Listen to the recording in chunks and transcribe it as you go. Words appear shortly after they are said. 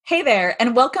Hey there,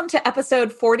 and welcome to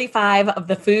episode 45 of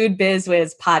the Food Biz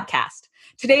Wiz podcast.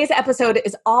 Today's episode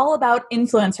is all about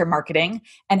influencer marketing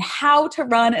and how to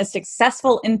run a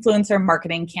successful influencer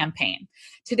marketing campaign.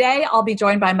 Today, I'll be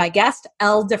joined by my guest,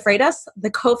 Elle DeFreitas,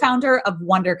 the co-founder of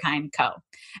Wonderkind Co.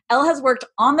 Elle has worked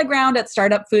on the ground at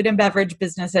startup food and beverage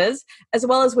businesses, as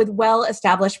well as with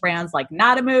well-established brands like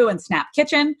Nadamu and Snap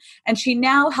Kitchen, and she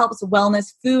now helps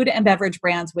wellness food and beverage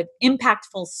brands with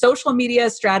impactful social media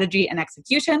strategy and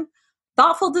execution,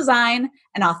 thoughtful design,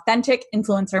 and authentic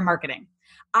influencer marketing.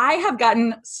 I have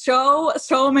gotten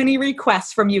so many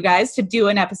requests from you guys to do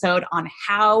an episode on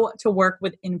how to work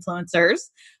with influencers,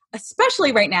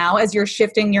 especially right now as you're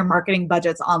shifting your marketing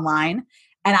budgets online.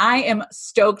 And I am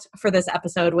stoked for this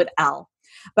episode with Elle.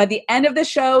 By the end of the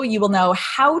show, you will know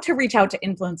how to reach out to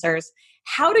influencers,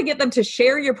 how to get them to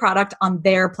share your product on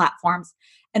their platforms,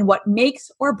 and what makes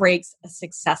or breaks a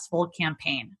successful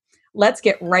campaign. Let's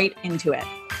get right into it.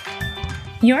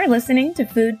 You're listening to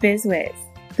Food Biz Wiz,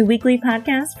 the weekly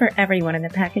podcast for everyone in the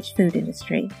packaged food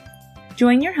industry.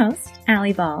 Join your host,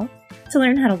 Allie Ball, to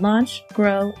learn how to launch,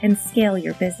 grow, and scale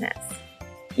your business.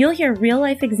 You'll hear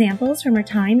real-life examples from her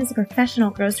time as a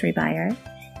professional grocery buyer,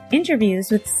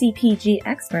 interviews with CPG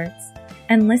experts,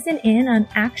 and listen in on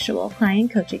actual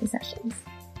client coaching sessions.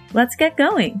 Let's get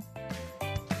going.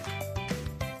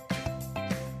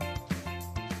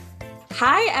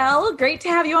 Hi, Elle. Great to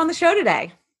have you on the show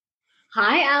today.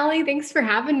 Hi, Allie. Thanks for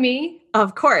having me.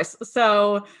 Of course.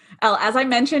 So, Elle, as I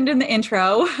mentioned in the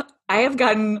intro, I have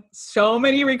gotten so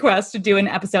many requests to do an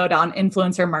episode on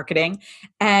influencer marketing,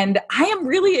 and I am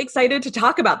really excited to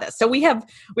talk about this. So we have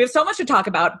so much to talk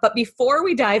about, but before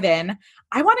we dive in,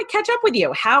 I want to catch up with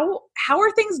you. How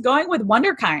are things going with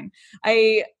Wonderkind?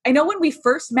 I know when we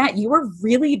first met, you were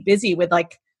really busy with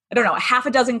half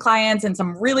a dozen clients and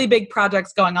some really big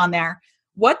projects going on there.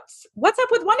 What's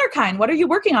up with Wonderkind? What are you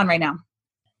working on right now?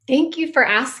 Thank you for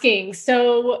asking.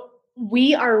 So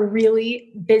we are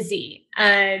really busy,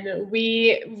 and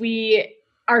we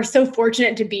are so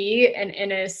fortunate to be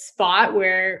in a spot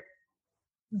where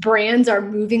brands are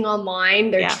moving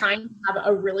online. They're trying to have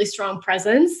a really strong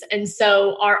presence. And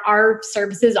so our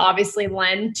services obviously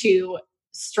lend to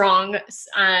strong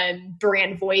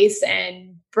brand voice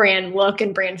and brand look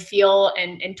and brand feel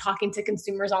and talking to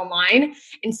consumers online.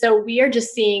 And so we are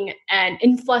just seeing an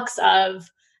influx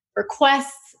of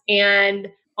requests and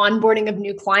onboarding of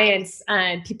new clients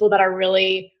and people that are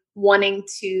really wanting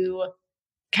to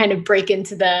kind of break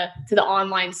into the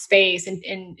online space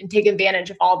and take advantage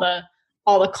of all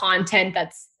the content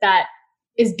that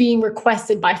is being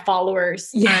requested by followers.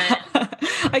 Yeah.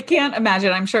 I can't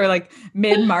imagine. I'm sure like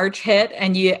mid-March hit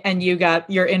and you got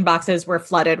your inboxes were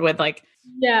flooded with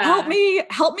help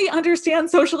me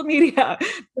understand social media,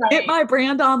 get my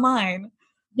brand online.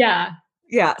 Yeah.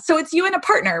 Yeah. So it's you and a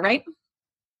partner, right?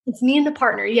 It's me and the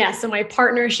partner. Yeah. So my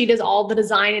partner, she does all the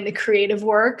design and the creative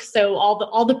work. So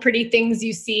all the pretty things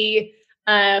you see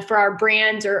for our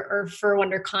brands or for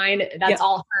Wonderkind, that's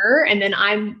all her. And then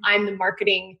I'm the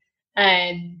marketing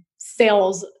and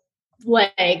sales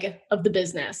leg of the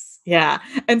business. Yeah.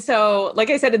 And so, like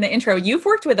I said in the intro, you've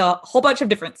worked with a whole bunch of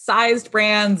different sized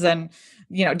brands and,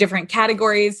 different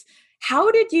categories.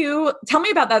 How did you tell me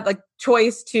about that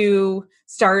choice to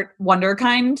start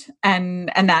Wonderkind and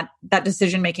that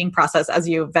decision-making process as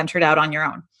you ventured out on your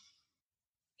own?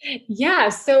 Yeah.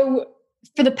 So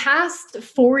for the past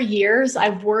 4 years,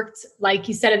 I've worked, like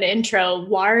you said in the intro,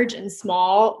 large and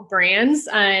small brands.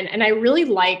 And I really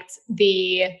liked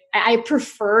I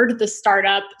preferred the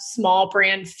startup small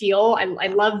brand feel. I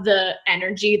love the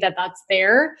energy that's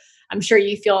there. I'm sure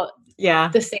you feel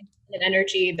the same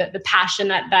energy, the passion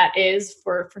that is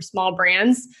for small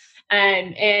brands.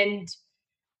 And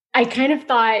I kind of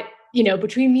thought,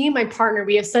 between me and my partner,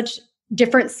 we have such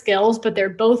different skills, but they're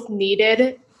both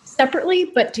needed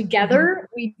separately, but together.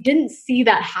 We didn't see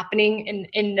that happening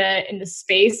in the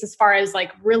space as far as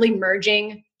really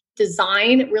merging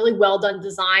design, really well done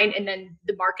design, and then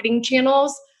the marketing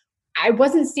channels. I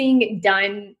wasn't seeing it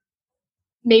done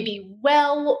maybe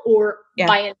well or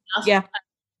by enough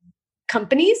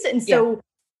companies. And so,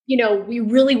 we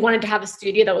really wanted to have a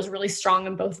studio that was really strong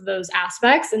in both of those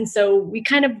aspects. And so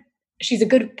she's a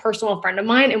good personal friend of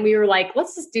mine. And we were like,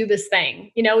 let's just do this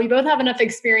thing. We both have enough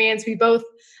experience. We both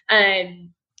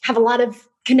have a lot of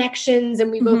connections,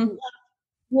 and we both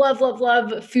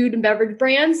love food and beverage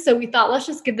brands. So we thought, let's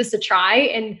just give this a try.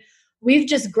 And we've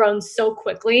just grown so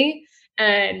quickly.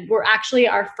 And we're actually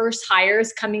our first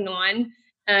hires coming on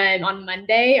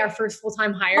Monday, our first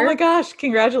full-time hire. Oh my gosh,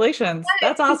 congratulations.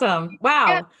 That's awesome.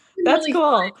 Wow. That's really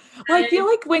cool. fun. Well, I feel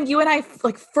like when you and I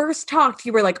like first talked,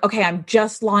 you were like, okay, I'm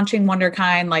just launching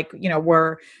WonderKind. Like,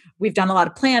 we've done a lot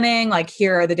of planning. Like,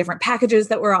 here are the different packages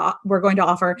that we're going to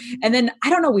offer. And then I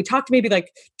don't know, we talked maybe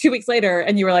like 2 weeks later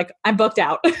and you were like, I'm booked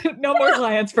out. No more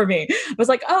clients for me. I was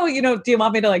like, oh, do you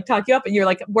want me to like talk you up? And you're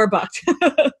like, we're booked.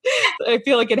 I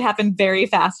feel like it happened very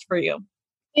fast for you.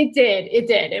 It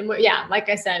did. And yeah, like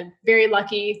I said, very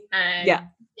lucky. And Yeah.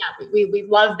 we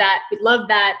love that. We love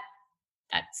that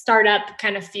startup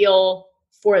kind of feel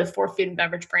for food and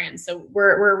beverage brands. So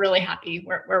we're really happy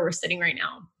where we're sitting right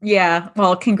now. Yeah.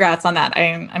 Well, congrats on that.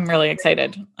 I'm really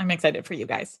excited. I'm excited for you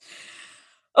guys.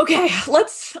 Okay,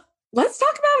 let's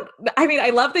talk about,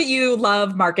 I love that you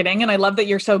love marketing and I love that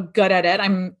you're so good at it.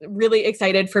 I'm really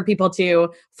excited for people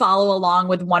to follow along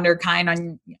with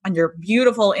WonderKind on your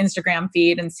beautiful Instagram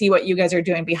feed and see what you guys are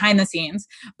doing behind the scenes.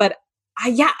 But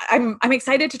I'm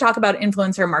excited to talk about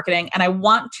influencer marketing, and I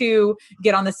want to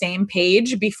get on the same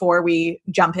page before we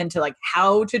jump into like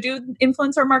how to do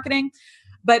influencer marketing.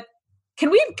 But can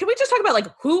we just talk about like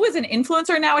who is an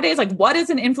influencer nowadays? Like, what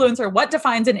is an influencer? What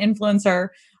defines an influencer?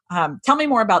 Tell me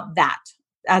more about that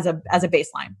as a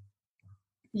baseline.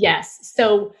 Yes.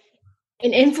 So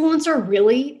an influencer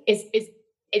really is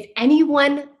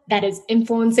anyone that is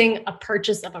influencing a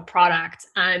purchase of a product.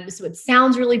 So it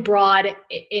sounds really broad, and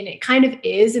it kind of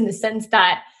is in the sense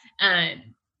that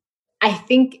I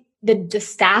think the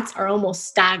stats are almost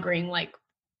staggering. Like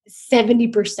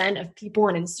 70% of people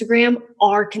on Instagram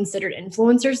are considered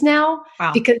influencers now.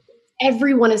 Wow. Because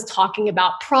everyone is talking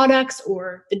about products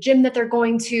or the gym that they're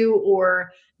going to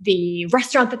or the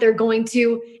restaurant that they're going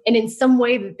to, and in some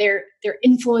way that they're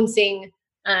influencing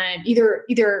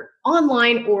either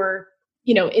online or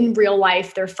in real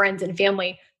life, their friends and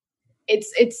family.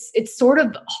 It's sort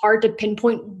of hard to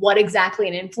pinpoint what exactly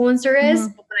an influencer is.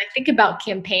 Mm-hmm. But when I think about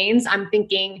campaigns, I'm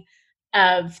thinking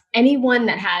of anyone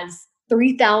that has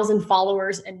 3,000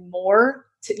 followers and more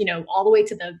to all the way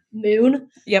to the moon.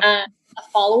 Yep.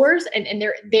 Followers, and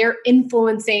they're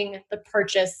influencing the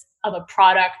purchase of a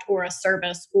product or a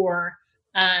service or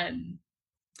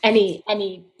any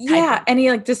any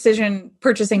like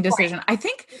purchasing decision. Right. I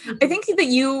think that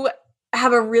you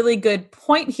have a really good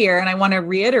point here, and I want to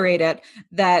reiterate it,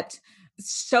 that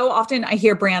so often I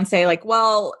hear brands say like,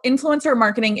 well, influencer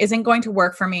marketing isn't going to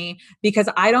work for me because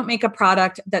I don't make a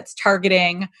product that's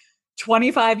targeting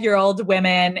 25-year-old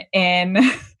women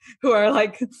who are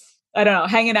like, I don't know,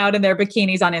 hanging out in their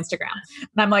bikinis on Instagram.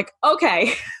 And I'm like,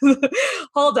 okay,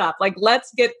 hold up. Like,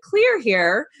 let's get clear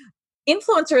here.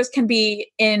 Influencers can be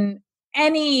in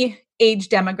any age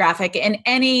demographic, in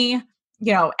any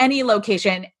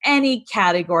location, any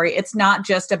category. It's not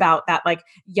just about that like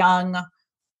young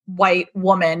white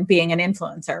woman being an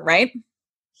influencer, right?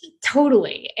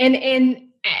 Totally. And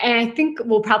I think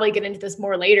we'll probably get into this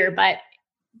more later, but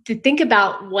to think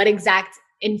about what exact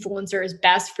influencer is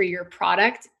best for your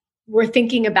product, we're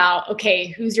thinking about, okay,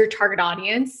 who's your target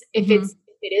audience? If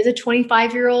it is a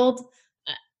 25-year-old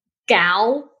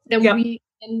gal, then Yep.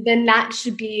 then that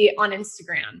should be on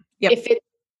Instagram. Yep. If it's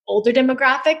older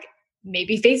demographic,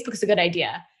 maybe Facebook's a good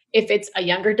idea. If it's a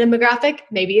younger demographic,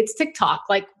 maybe it's TikTok.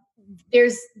 Like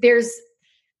there's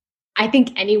I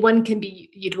think anyone can be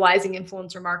utilizing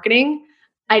influencer marketing.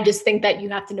 I just think that you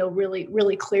have to know really,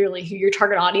 really clearly who your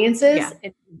target audience is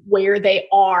and where they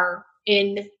are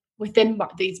within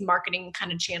these marketing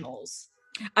kind of channels.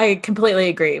 I completely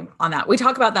agree on that. We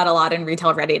talk about that a lot in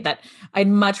Retail Ready, that I'd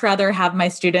much rather have my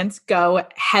students go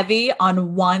heavy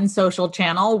on one social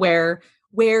channel where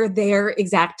their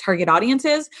exact target audience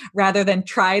is, rather than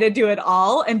try to do it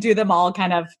all and do them all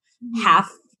kind of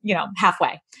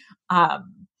halfway.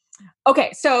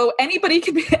 Okay, so anybody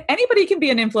can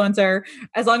be an influencer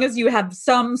as long as you have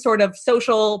some sort of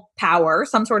social power,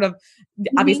 some sort of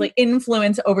obviously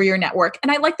influence over your network.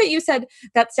 And I like that you said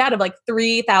that stat of like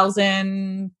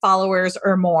 3,000 followers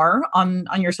or more on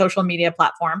your social media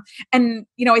platform. And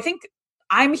I think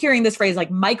I'm hearing this phrase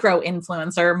like micro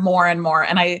influencer more and more.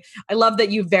 And I love that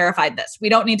you verified this. We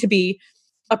don't need to be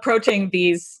approaching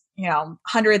these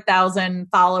 100,000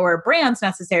 follower brands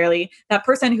necessarily. That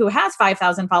person who has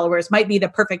 5,000 followers might be the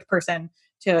perfect person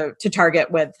to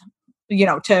target with,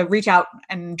 to reach out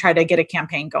and try to get a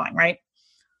campaign going, right?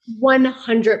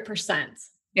 100%.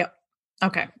 Yep.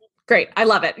 Okay, great. I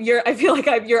love it. I feel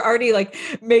like you're already like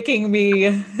making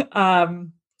me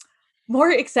more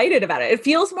excited about it. It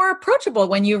feels more approachable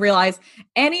when you realize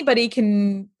any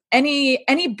brand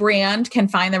can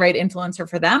find the right influencer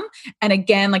for them. And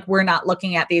again, like we're not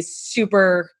looking at these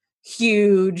super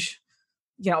huge,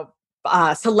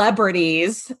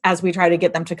 celebrities as we try to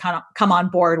get them to come on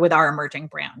board with our emerging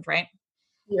brand, right?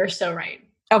 You're so right.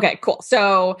 Okay, cool.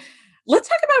 So let's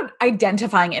talk about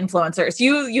identifying influencers.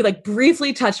 You like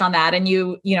briefly touched on that, and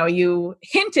you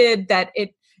hinted that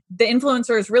the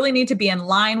influencers really need to be in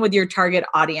line with your target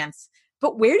audience.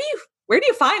 But where do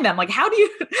you find them? Like, how do you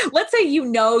let's say you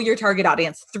know your target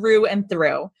audience through and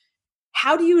through.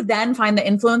 How do you then find the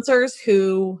influencers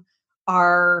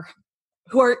are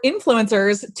who are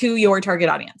influencers to your target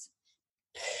audience?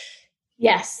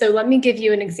 Yes. So let me give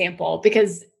you an example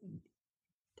because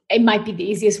it might be the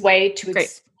easiest way to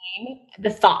explain the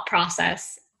thought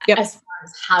process as far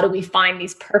as how do we find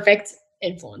these perfect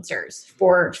influencers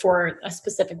for a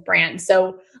specific brand.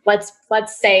 So let's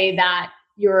say that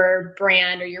your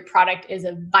brand or your product is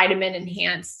a vitamin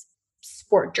enhanced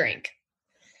sport drink.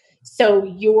 So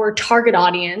your target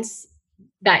audience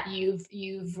that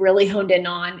you've really honed in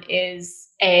on is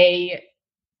a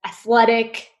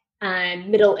athletic and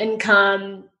middle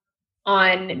income,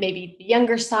 on maybe the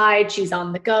younger side. She's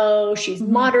on the go. She's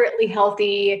moderately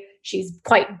healthy. She's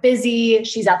quite busy.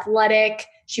 She's athletic.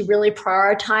 She really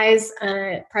prioritizes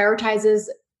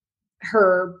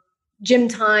her gym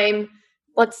time.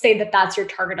 Let's say that that's your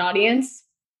target audience.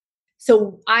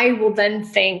 So I will then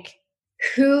think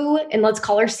and let's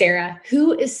call her Sarah.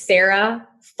 Who is Sarah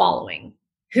following?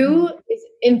 Who is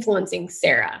influencing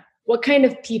Sarah? What kind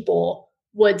of people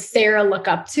would Sarah look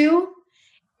up to?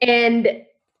 And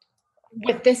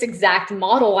with this exact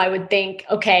model, I would think,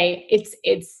 okay, it's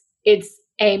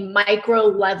a micro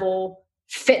level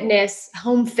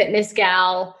home fitness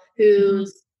gal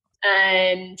who's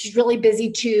she's really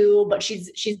busy too, but she's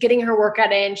getting her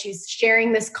workout in. She's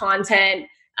sharing this content,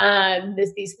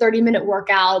 these 30-minute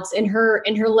workouts in her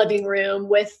living room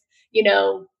with,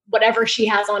 whatever she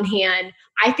has on hand.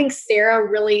 I think Sarah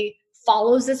really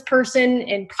follows this person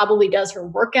and probably does her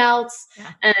workouts.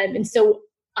 Yeah. And so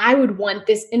I would want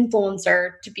this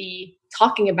influencer to be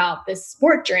talking about this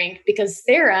sport drink because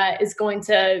Sarah is going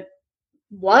to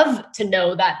love to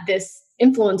know that this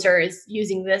influencer is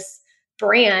using this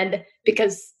brand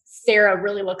because Sarah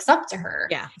really looks up to her.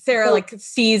 Yeah. Sarah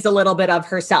sees a little bit of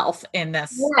herself in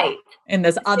this, right? In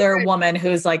this other woman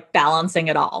who's like balancing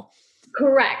it all.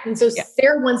 Correct. And so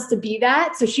Sarah wants to be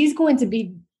that. So she's going to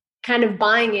be kind of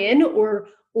buying in or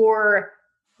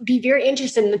be very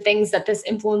interested in the things that this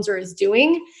influencer is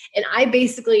doing. And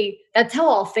that's how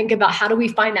I'll think about how do we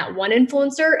find that one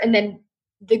influencer? And then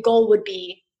the goal would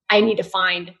be, I need to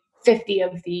find 50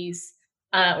 of these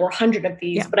or 100 of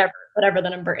these, whatever the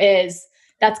number is.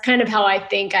 That's kind of how I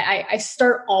think. I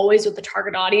start always with the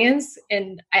target audience.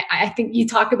 And I think you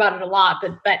talk about it a lot,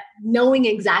 but knowing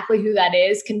exactly who that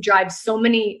is can drive so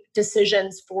many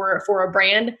decisions for a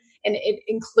brand. And it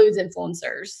includes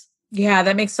influencers. Yeah,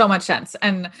 that makes so much sense.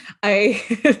 And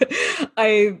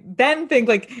I then think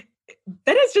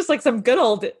that is just like some good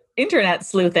old internet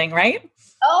sleuthing, right?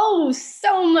 Oh,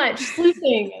 so much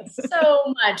sleuthing.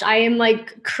 So much. I am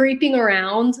creeping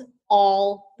around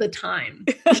all the time.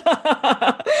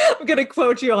 I'm going to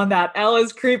quote you on that. Elle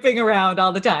is creeping around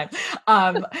all the time.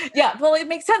 Yeah, well, it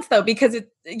makes sense though, because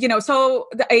so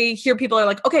I hear people are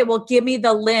like, okay, well, give me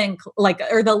the link,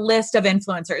 or the list of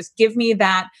influencers. Give me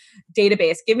that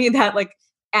database. Give me that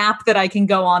app that I can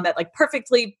go on that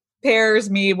perfectly pairs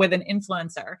me with an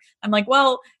influencer. I'm like,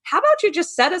 well, how about you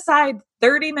just set aside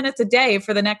 30 minutes a day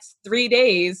for the next 3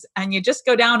 days and you just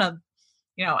go down an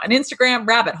Instagram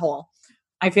rabbit hole.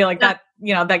 I feel like that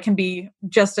can be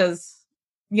just as,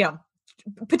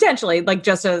 potentially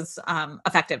just as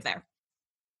effective there.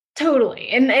 Totally.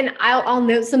 And I'll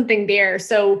note something there.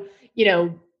 So,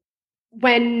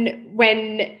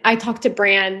 when I talk to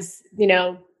brands,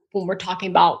 when we're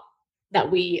talking about that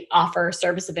we offer a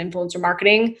service of influencer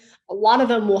marketing, a lot of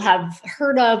them will have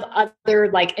heard of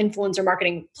other influencer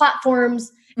marketing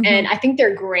platforms. Mm-hmm. And I think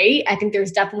they're great. I think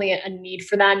there's definitely a need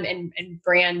for them and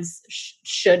brands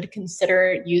should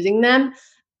consider using them.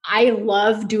 I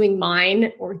love doing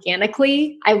mine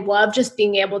organically. I love just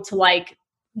being able to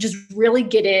just really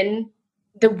get in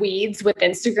the weeds with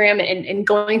Instagram and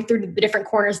going through the different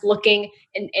corners, looking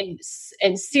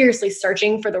and seriously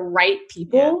searching for the right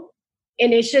people. Yeah.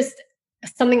 And it's just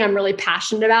something I'm really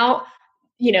passionate about.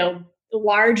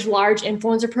 Large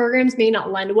influencer programs may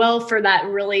not lend well for that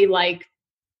really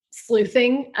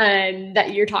sleuthing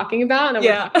that you're talking about.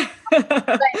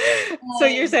 So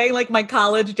you're saying my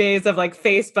college days of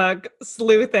Facebook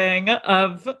sleuthing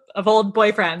of old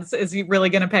boyfriends is really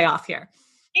going to pay off here.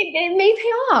 It may pay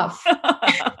off.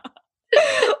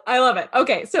 I love it.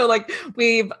 Okay. So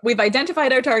we've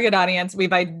identified our target audience.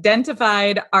 We've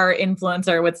identified our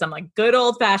influencer with some good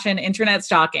old fashioned internet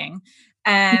stalking.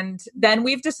 And then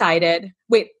we've decided,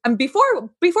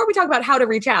 before we talk about how to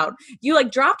reach out, you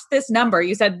like dropped this number.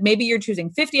 You said maybe you're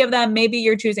choosing 50 of them, maybe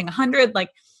you're choosing 100. Like,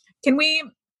 I'm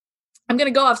going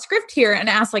to go off script here and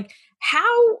ask like, how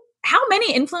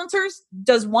many influencers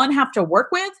does one have to work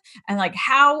with? And like,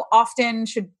 how often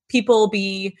should people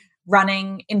be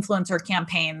running influencer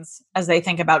campaigns as they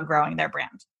think about growing their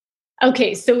brand?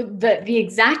 Okay. So the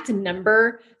exact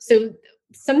number. So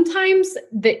sometimes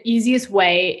the easiest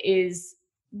way is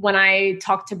when I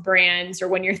talk to brands or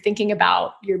when you're thinking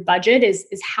about your budget is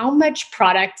how much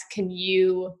product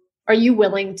are you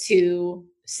willing to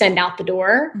send out the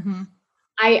door? Mm-hmm.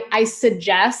 I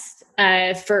suggest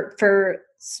for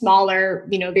smaller,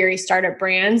 very startup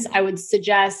brands, I would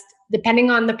suggest, depending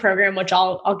on the program, which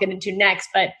I'll get into next,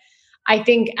 but I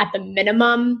think at the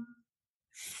minimum,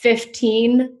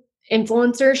 15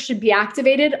 influencers should be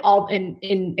activated all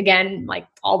in again, like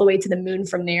all the way to the moon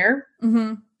from there.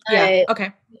 Mm-hmm. Yeah.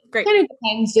 Okay. Great. Kind of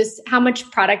depends just how much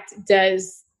product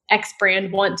does X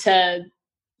brand want to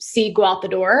see go out the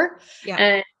door. Yeah.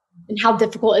 And how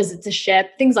difficult is it to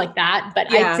ship, things like that.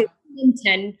 But Yeah. I'd say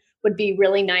 10 would be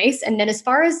really nice. And then as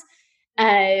far as,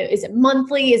 is it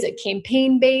monthly? Is it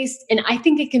campaign based? And I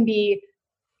think it can be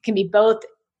both.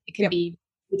 It can be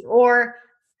either or.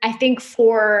 I think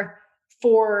for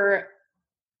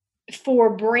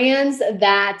brands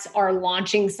that are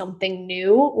launching something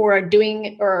new or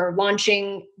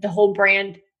launching the whole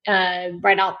brand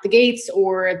right out the gates,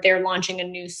 or they're launching a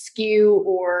new SKU,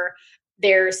 or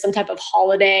there's some type of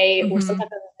holiday or some type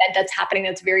of event that's happening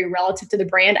that's very relative to the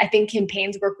brand, I think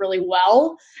campaigns work really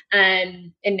well.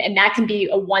 And that can be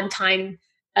a one-time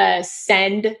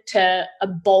send to a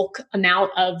bulk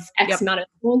amount of X amount of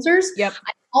influencers. Yep.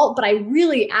 But I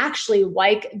really actually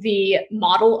like the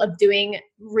model of doing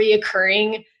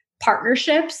reoccurring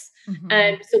partnerships.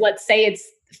 And so let's say it's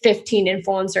 15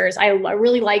 influencers. I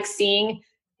really like seeing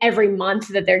every month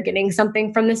that they're getting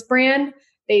something from this brand.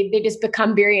 They just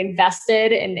become very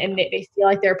invested and they feel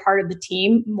like they're part of the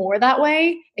team more that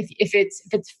way. If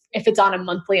it's on a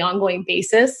monthly ongoing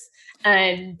basis,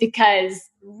 and because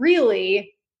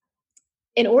really,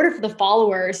 in order for the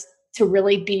followers to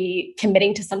really be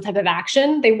committing to some type of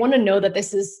action, they want to know that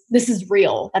this is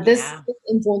real, that this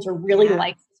influencer really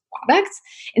likes this product.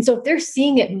 And so if they're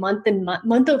seeing it month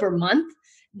over month,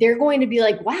 they're going to be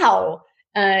like, wow,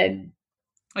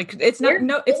 like it's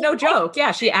no joke.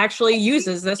 Yeah. She actually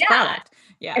uses this product.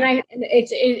 Yeah. And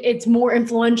it's more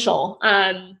influential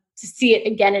to see it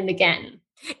again and again.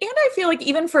 And I feel like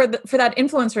even for that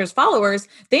influencer's followers,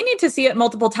 they need to see it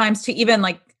multiple times to even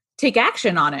like take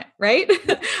action on it, right?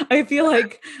 I feel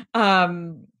like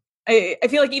I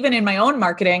feel like even in my own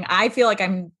marketing, I feel like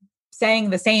I'm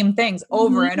saying the same things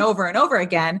over and over and over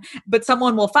again, but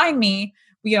someone will find me,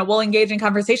 we'll engage in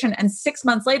conversation, and 6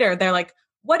 months later they're like,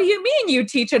 "What do you mean you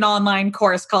teach an online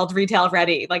course called Retail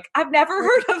Ready? Like, I've never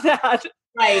heard of that."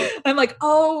 Right. I'm like,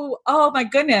 oh my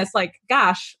goodness. Like,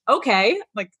 gosh, okay.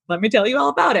 Like, let me tell you all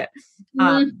about it.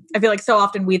 I feel like so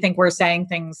often we think we're saying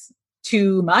things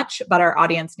too much, but our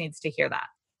audience needs to hear that.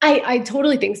 I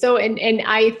totally think so. And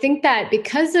I think that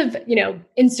because of,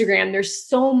 Instagram, there's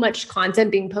so much content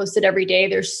being posted every day.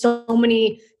 There's so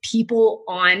many people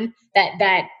on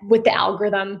that with the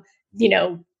algorithm,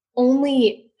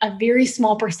 only a very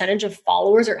small percentage of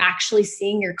followers are actually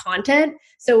seeing your content.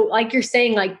 So like you're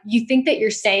saying, like, you think that you're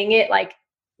saying it like,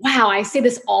 wow, I say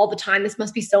this all the time, this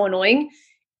must be so annoying.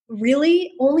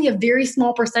 Really, only a very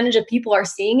small percentage of people are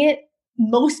seeing it.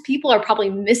 Most people are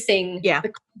probably missing the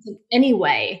content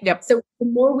anyway. Yep. So the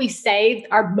more we say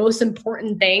our most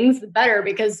important things, the better,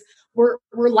 because we're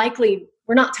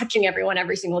not touching everyone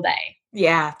every single day.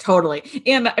 Yeah, totally.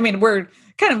 And I mean, we're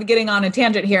kind of getting on a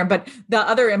tangent here, but the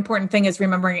other important thing is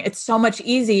remembering it's so much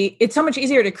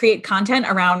easier to create content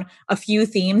around a few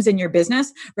themes in your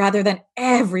business rather than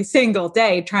every single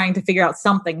day trying to figure out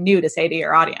something new to say to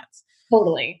your audience.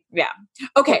 Totally. Yeah.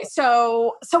 Okay.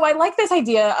 So I like this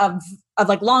idea of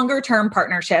like longer term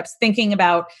partnerships, thinking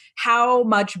about how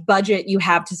much budget you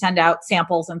have to send out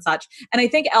samples and such. And I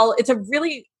think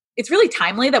it's really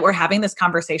timely that we're having this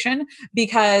conversation,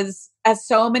 because as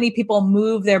so many people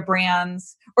move their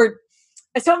brands, or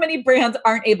as so many brands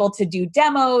aren't able to do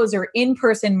demos or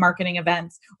in-person marketing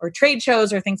events or trade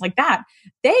shows or things like that,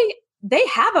 they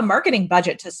have a marketing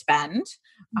budget to spend.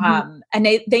 And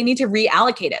they need to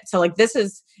reallocate it. So like, this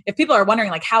is, if people are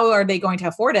wondering like, how are they going to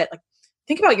afford it? Like,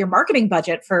 think about your marketing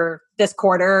budget for this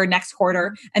quarter or next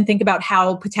quarter, and think about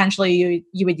how potentially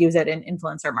you would use it in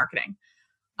influencer marketing.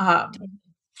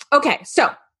 Okay. So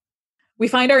we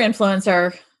find our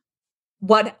influencer.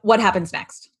 What happens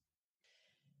next?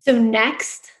 So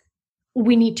next,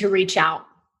 we need to reach out.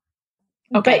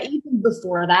 Okay. But even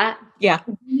before that, Yeah.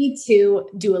 we need to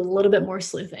do a little bit more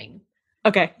sleuthing.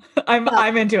 Okay.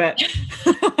 I'm into it.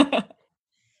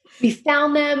 We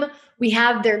found them. We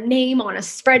have their name on a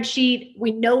spreadsheet.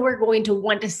 We know we're going to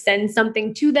want to send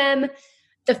something to them.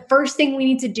 The first thing we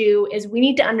need to do is we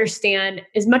need to understand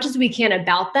as much as we can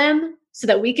about them so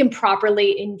that we can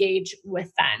properly engage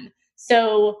with them.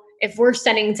 So if we're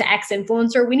sending to X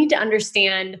influencer, we need to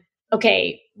understand,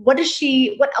 okay, what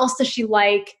else does she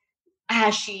like?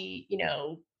 Has she,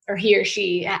 or he or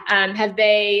she, have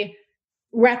they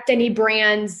repped any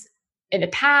brands in the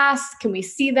past? Can we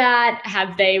see that?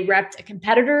 Have they repped a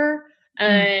competitor?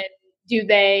 Are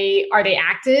they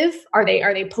active? Are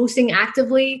they posting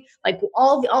actively? Like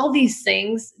all these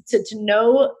things to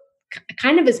know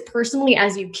kind of as personally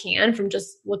as you can from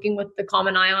just looking with the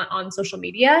common eye on social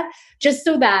media, just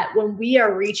so that when we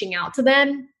are reaching out to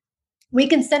them, we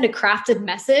can send a crafted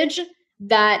message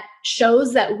that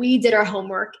shows that we did our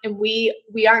homework and we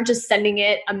aren't just sending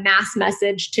it a mass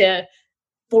message to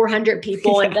 400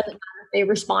 people and it doesn't matter if they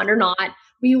respond or not.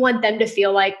 We want them to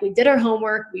feel like we did our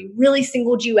homework. We really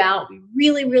singled you out. We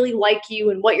really, really like you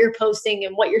and what you're posting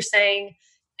and what you're saying.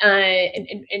 And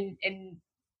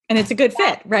it's a good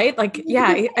fit, right? Like,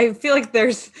 yeah, I feel like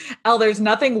there's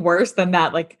nothing worse than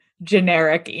that, like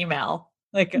generic email.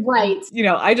 Like, right.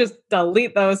 I just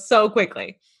delete those so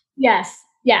quickly. Yes.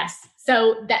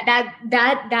 So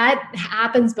that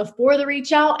happens before the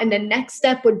reach out. And the next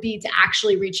step would be to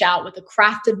actually reach out with a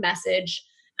crafted message,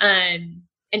 and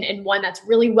one that's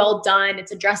really well done.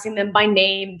 It's addressing them by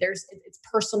name. It's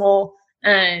personal.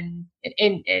 And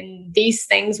these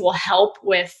things will help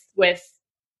with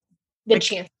the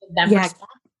chance of them responding.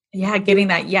 Yeah, getting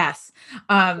that yes.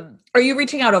 Are you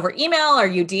reaching out over email? Are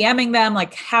you DMing them?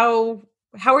 Like how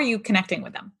are you connecting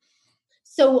with them?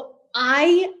 So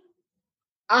I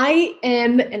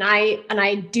am, and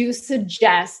I do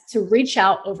suggest to reach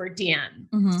out over DM.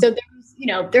 Mm-hmm. So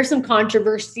there's some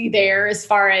controversy there as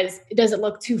far as it doesn't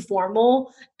look too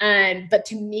formal. But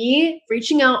to me,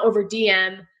 reaching out over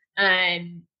DM,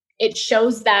 it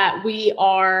shows that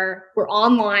we're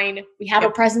online. We have a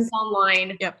presence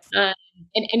online. Yep. I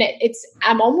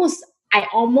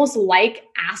almost like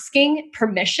asking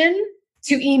permission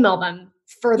to email them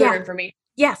further information.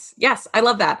 Yes. I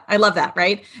love that.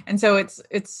 Right. And so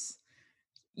it's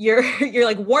you're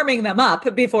like warming them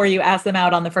up before you ask them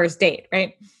out on the first date.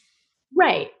 Right.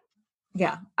 Right.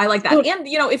 Yeah. I like that. And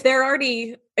if they're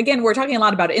already, again, we're talking a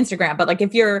lot about Instagram, but like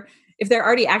if they're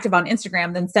already active on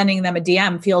Instagram, then sending them a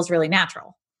DM feels really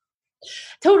natural.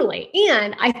 Totally.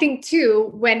 And I think too,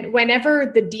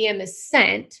 whenever the DM is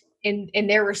sent and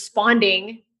they're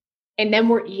responding and then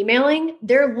we're emailing,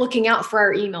 they're looking out for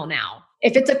our email now.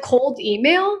 If it's a cold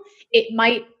email, it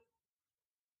might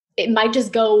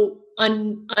just go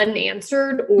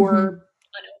unanswered or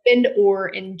unopened or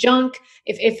in junk.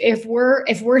 If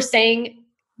we're saying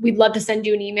we'd love to send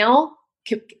you an email,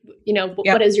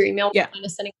 what is your email? Yeah. Kind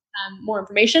of sending more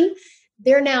information.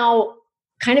 They're now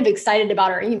kind of excited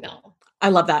about our email. I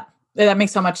love that. That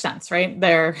makes so much sense, right?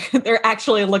 They're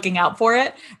actually looking out for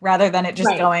it rather than it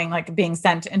just going like being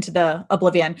sent into the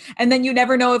oblivion. And then you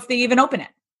never know if they even open it.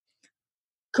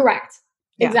 Correct.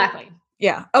 Yeah. Exactly.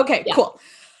 Yeah. Okay, cool.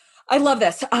 I love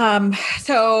this.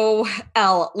 So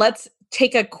Elle, let's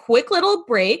take a quick little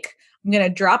break. I'm going to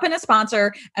drop in a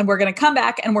sponsor and we're going to come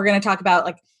back and we're going to talk about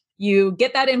like you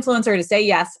get that influencer to say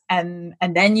yes and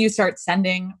then you start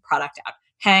sending product out.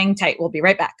 Hang tight. We'll be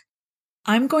right back.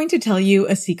 I'm going to tell you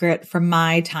a secret from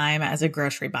my time as a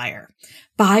grocery buyer.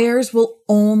 Buyers will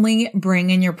only bring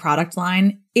in your product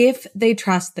line if they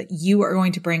trust that you are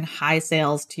going to bring high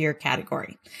sales to your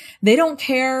category. They don't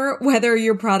care whether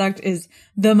your product is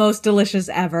the most delicious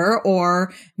ever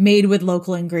or made with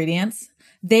local ingredients.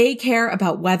 They care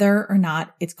about whether or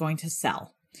not it's going to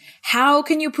sell. How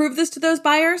can you prove this to those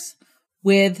buyers?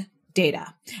 With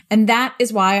data. And that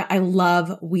is why I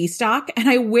love WeStock, and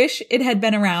I wish it had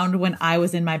been around when I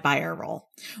was in my buyer role.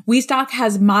 WeStock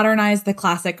has modernized the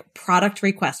classic product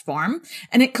request form,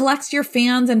 and it collects your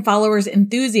fans and followers'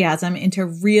 enthusiasm into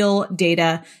real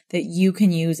data that you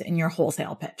can use in your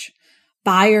wholesale pitch.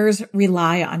 Buyers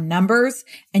rely on numbers,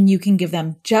 and you can give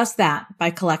them just that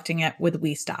by collecting it with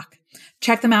WeStock.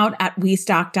 Check them out at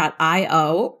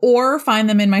WeStock.io or find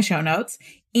them in my show notes.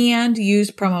 And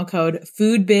use promo code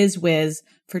FoodBizWiz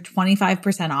for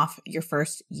 25% off your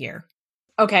first year.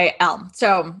 Okay, Elle.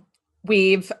 So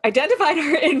we've identified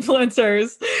our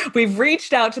influencers. We've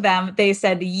reached out to them. They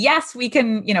said, yes, we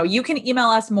can, you can email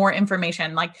us more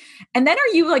information. And then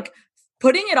are you like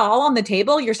putting it all on the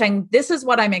table? You're saying, this is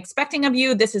what I'm expecting of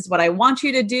you. This is what I want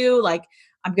you to do. Like,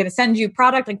 I'm going to send you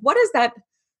product. Like, what is that?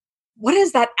 what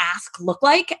does that ask look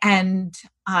like? And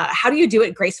how do you do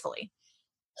it gracefully?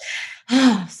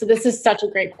 So this is such a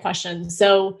great question.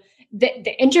 So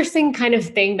the interesting kind of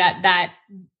thing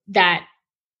that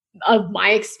of my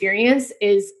experience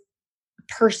is,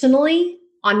 personally,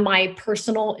 on my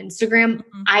personal Instagram,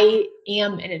 I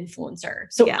am an influencer.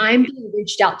 So I'm being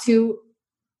reached out to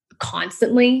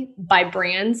constantly by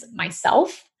brands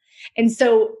myself. And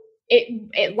so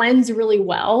it lends really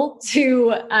well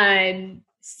to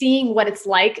seeing what it's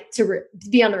like to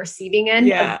be on the receiving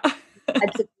end of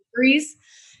inquiries.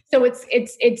 So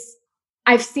it's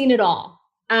I've seen it all.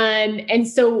 And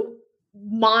so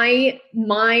my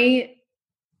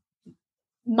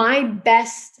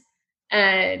best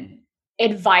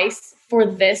advice for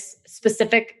this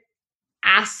specific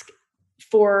ask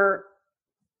for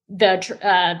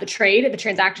the trade, the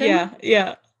transaction.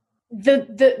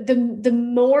 The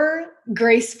more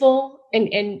graceful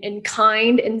and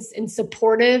kind and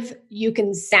supportive you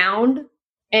can sound,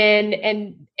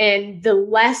 and the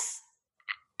less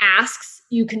asks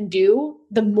you can do,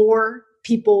 the more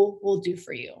people will do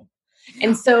for you.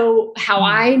 And so how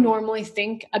I normally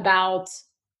think about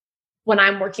when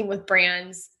I'm working with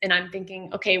brands and I'm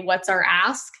thinking, okay, what's our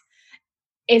ask?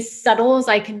 As subtle as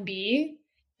I can be,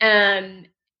 and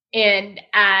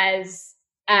as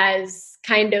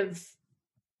kind of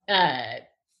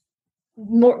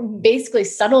more basically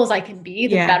subtle as I can be,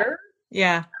 the better.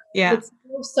 It's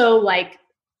also like,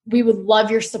 we would love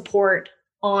your support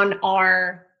on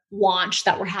our launch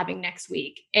that we're having next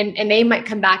week. And they might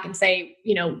come back and say,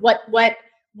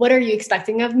 what are you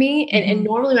expecting of me? And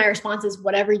normally my response is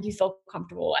whatever you feel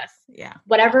comfortable with.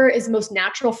 Whatever is most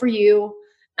natural for you.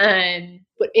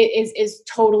 But it is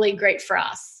totally great for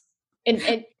us.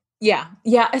 And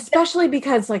especially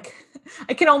because, like,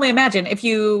 I can only imagine if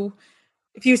you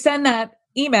send that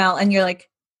email and you're like,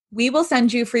 we will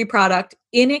send you free product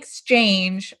in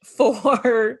exchange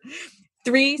for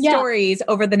 3 stories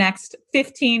over the next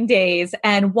 15 days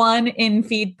and 1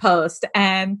 in-feed post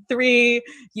and 3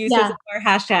 uses of our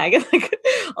hashtag, like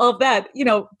all of that,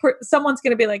 someone's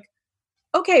going to be like,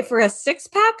 okay, for a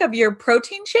 6-pack of your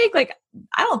protein shake? Like,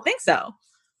 I don't think so.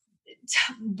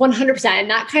 100%. And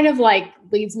that kind of like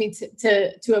leads me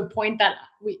to a point that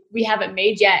we haven't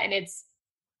made yet. And it's,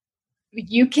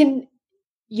 you can't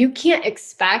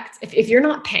expect, if you're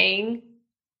not paying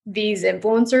these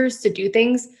influencers to do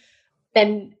things,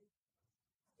 then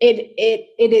it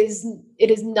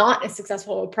is not a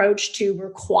successful approach to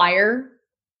require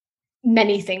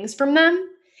many things from them.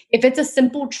 If it's a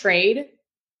simple trade,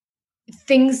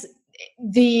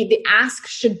 the ask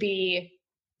should be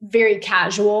very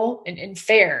casual and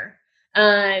fair.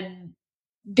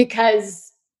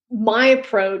 Because my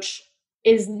approach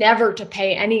is never to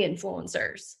pay any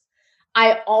influencers.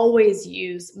 I always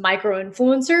use micro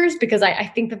influencers because I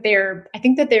think that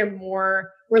they're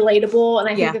more relatable, and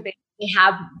I think that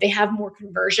they have more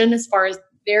conversion as far as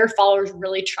their followers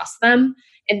really trust them,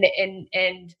 and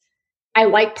I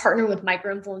like partnering with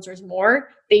micro influencers more.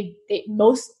 They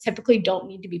most typically don't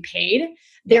need to be paid.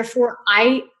 Therefore,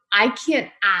 I can't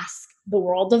ask the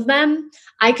world of them.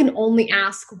 I can only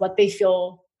ask what they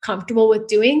feel comfortable with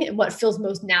doing and what feels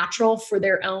most natural for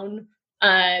their own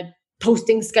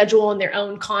posting schedule and their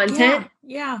own content.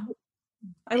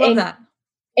 I love that.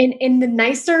 And the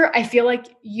nicer, I feel like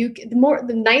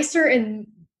the nicer and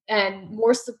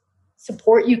more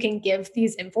support you can give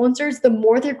these influencers, the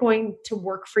more they're going to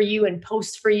work for you and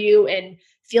post for you and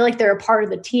feel like they're a part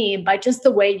of the team by just the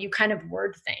way you kind of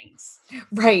word things.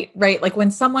 Right. Like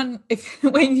when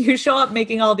you show up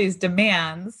making all these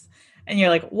demands and you're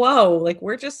like, whoa, like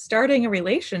we're just starting a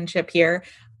relationship here.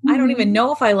 I don't even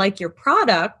know if I like your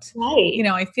product. Right.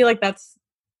 I feel like that's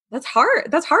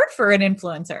hard. That's hard for an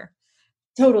influencer.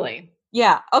 Totally.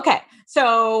 Yeah. Okay.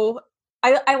 So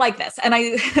I like this. And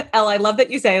Elle, I love that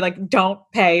you say, like, don't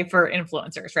pay for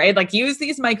influencers, right? Like, use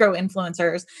these micro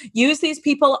influencers, use these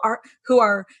people who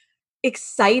are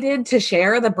excited to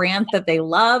share the brand that they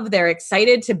love. They're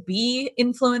excited to be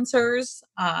influencers.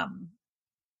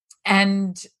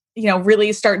 And,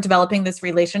 really start developing this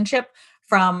relationship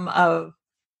from a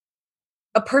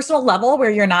personal level where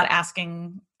you're not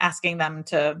asking them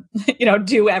to,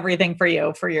 do everything for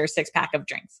you for your 6-pack of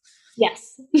drinks.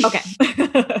 Yes. Okay.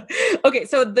 Okay.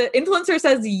 So the influencer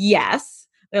says yes.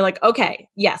 They're like, okay,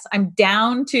 yes, I'm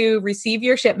down to receive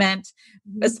your shipment,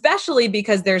 especially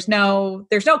because there's no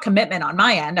commitment on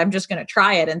my end. I'm just going to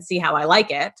try it and see how I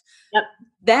like it. Yep.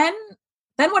 Then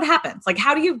what happens? Like,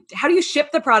 how do you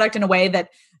ship the product in a way that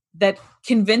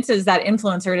convinces that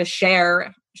influencer to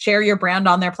share your brand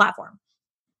on their platform?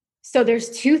 So there's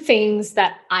 2 things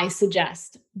that I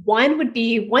suggest. One would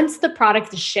be, once the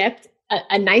product is shipped,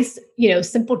 a nice,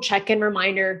 simple check-in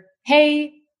reminder.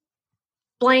 Hey,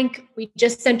 blank, we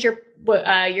just sent your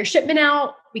shipment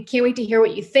out. We can't wait to hear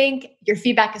what you think. Your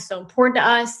feedback is so important to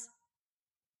us.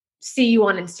 See you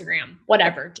on Instagram,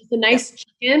 whatever. Just a nice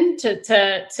check-in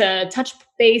to touch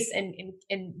base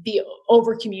and be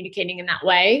over communicating in that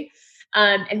way.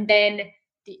 And then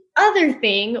the other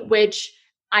thing, which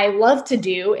I love to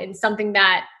do, and something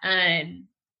that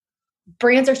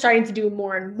brands are starting to do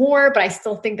more and more, but I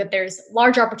still think that there's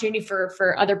large opportunity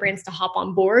for other brands to hop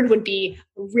on board, would be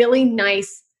really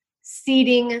nice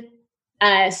seeding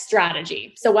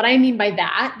strategy. So what I mean by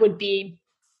that would be,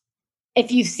 if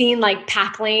you've seen like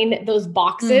Packlane, those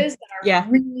boxes that are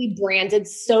really branded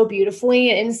so beautifully,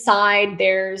 and inside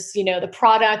there's, the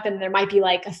product, and there might be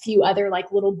like a few other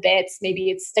like little bits, maybe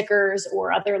it's stickers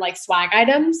or other like swag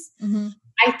items. Mm-hmm.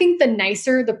 I think the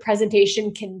nicer the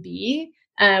presentation can be,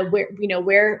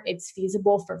 where it's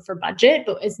feasible for budget,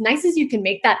 but as nice as you can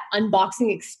make that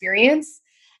unboxing experience,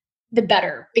 the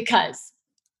better, because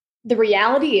the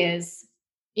reality is,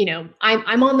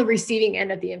 I'm on the receiving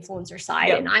end of the influencer side,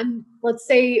 and let's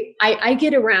say I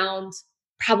get around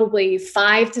probably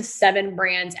 5 to 7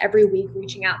 brands every week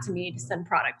reaching out to me to send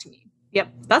product to me.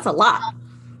 Yep. That's a lot.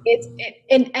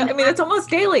 It's almost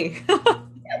daily.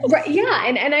 Right. Yeah.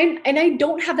 And I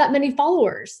don't have that many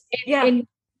followers. And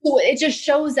so it just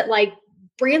shows that like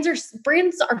brands are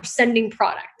sending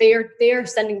product. They are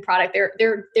sending product.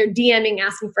 They're DMing,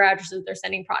 asking for addresses. They're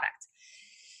sending product.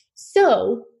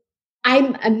 So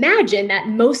I imagine that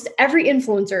most every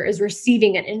influencer is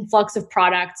receiving an influx of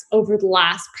products over the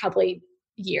last probably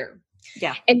year.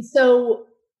 Yeah. And so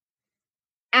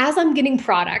as I'm getting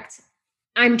product,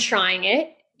 I'm trying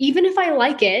it. Even if I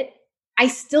like it, I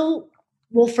still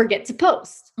will forget to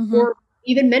post or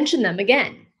even mention them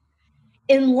again,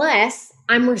 unless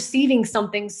I'm receiving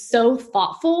something so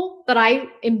thoughtful that I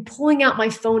am pulling out my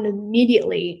phone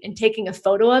immediately and taking a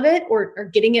photo of it, or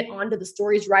getting it onto the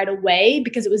stories right away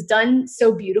because it was done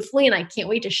so beautifully and I can't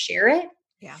wait to share it.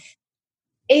 Yeah.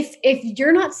 If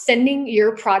you're not sending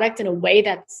your product in a way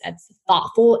that's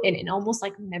thoughtful and almost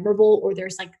like memorable, or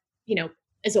there's like,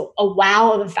 as a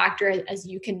wow of a factor as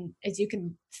you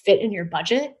can fit in your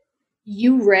budget,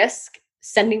 you risk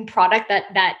sending product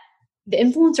that the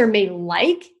influencer may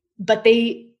like, but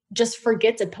they just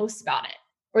forget to post about it,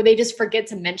 or they just forget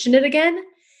to mention it again.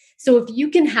 So if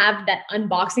you can have that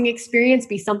unboxing experience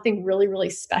be something really, really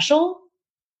special,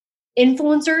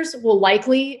 influencers will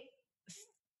likely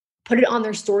put it on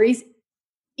their stories,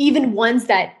 even ones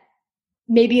that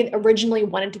maybe originally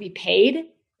wanted to be paid,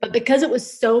 but because it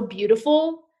was so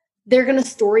beautiful, they're going to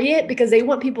story it because they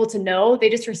want people to know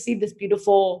they just received this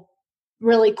beautiful,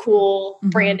 really cool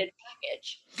branded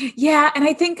package. Yeah. And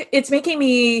I think it's making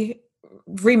me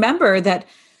remember that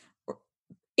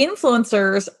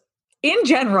influencers in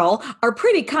general are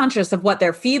pretty conscious of what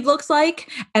their feed looks like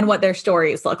and what their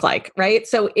stories look like, right?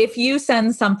 So if you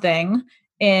send something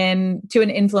to an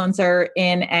influencer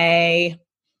in a,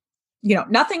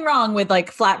 nothing wrong with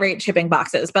like flat rate shipping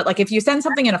boxes, but like if you send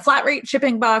something in a flat rate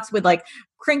shipping box with like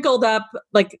crinkled up,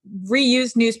 like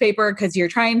reused newspaper, because you're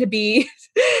trying to be,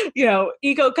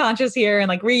 eco-conscious here, and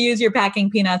like reuse your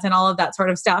packing peanuts and all of that sort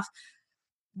of stuff,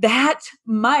 that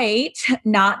might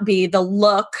not be the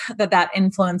look that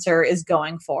influencer is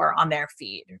going for on their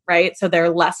feed, right? So they're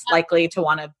less likely to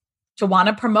want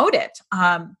to promote it.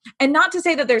 And not to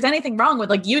say that there's anything wrong with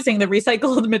like using the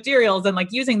recycled materials and like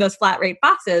using those flat rate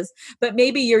boxes, but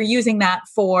maybe you're using that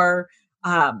for,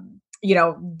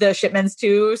 the shipments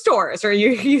to stores, or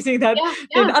you're using that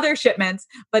in other shipments,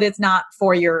 but it's not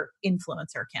for your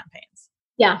influencer campaigns.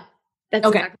 Yeah. That's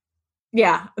okay. Exactly.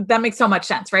 Yeah. That makes so much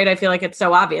sense, right? I feel like it's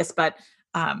so obvious, but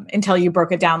until you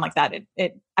broke it down like that,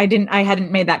 I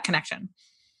hadn't made that connection.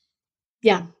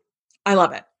 Yeah. I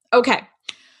love it. Okay.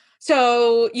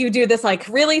 So you do this like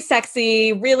really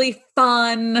sexy, really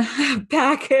fun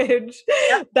package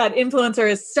that influencer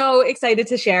is so excited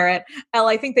to share it. Elle,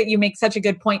 I think that you make such a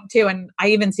good point too. And I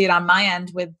even see it on my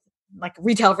end with like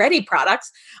retail ready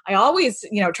products. I always,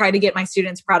 try to get my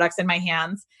students' products in my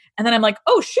hands. And then I'm like,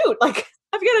 oh shoot, like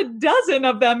I've got a dozen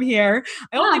of them here.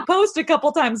 I only post a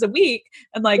couple times a week.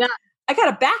 And like, I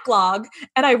got a backlog,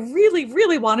 and I really,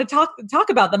 really want to talk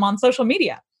about them on social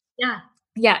media. Yeah.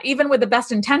 Yeah. Even with the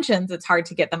best intentions, it's hard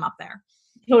to get them up there.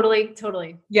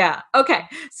 Totally. Yeah. Okay.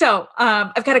 So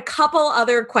I've got a couple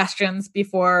other questions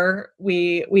before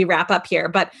we wrap up here.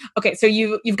 But okay, so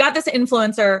you've got this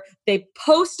influencer. They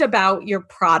post about your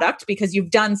product because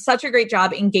you've done such a great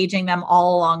job engaging them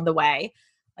all along the way.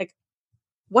 Like,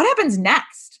 what happens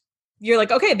next? You're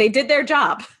like, okay, they did their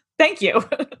job. Thank you.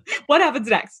 What happens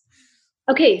next?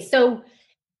 Okay, so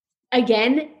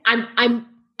again,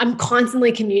 I'm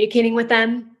constantly communicating with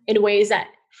them in ways that,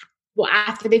 well,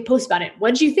 after they post about it,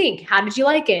 what did you think? How did you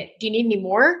like it? Do you need any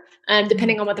more?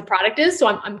 Depending on what the product is. So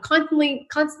I'm constantly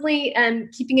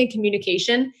keeping in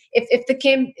communication. If the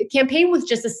campaign was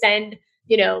just a send,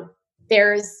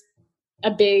 there's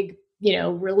a big,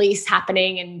 release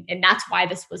happening and that's why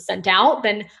this was sent out,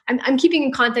 then I'm keeping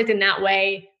in contact in that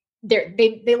way.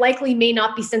 They likely may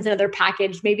not be sent another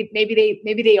package.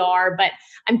 Maybe they are, but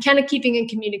I'm kind of keeping in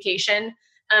communication.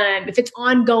 If it's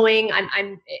ongoing,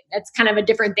 that's kind of a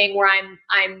different thing where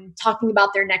I'm talking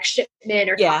about their next shipment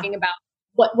or talking about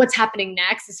what's happening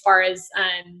next as far as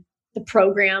the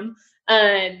program.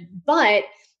 But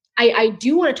I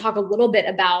do want to talk a little bit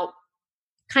about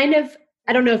kind of,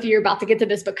 I don't know if you're about to get to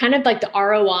this, but kind of like the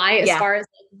ROI as far as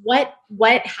like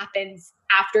what happens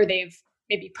after they've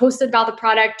maybe posted about the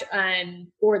product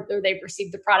or they've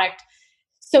received the product.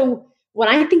 So when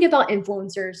I think about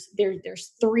influencers,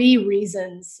 there's 3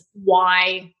 reasons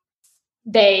why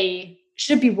they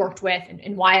should be worked with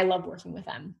and why I love working with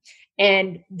them.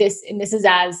 And this is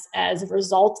as a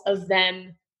result of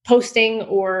them posting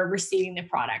or receiving the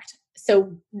product.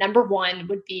 So number 1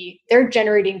 would be they're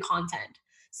generating content.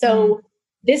 So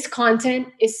this content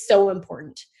is so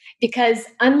important because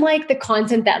unlike the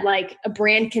content that like a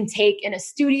brand can take in a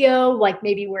studio, like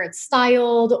maybe where it's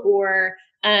styled or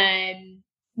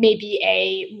maybe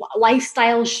a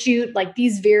lifestyle shoot, like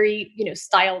these very,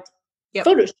 styled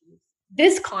photo shoots.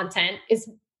 This content is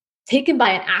taken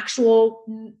by an actual,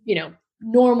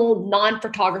 normal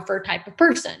non-photographer type of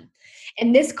person.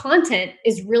 And this content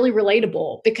is really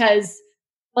relatable because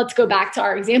let's go back to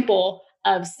our example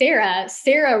of Sarah.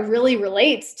 Sarah really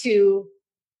relates to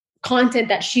content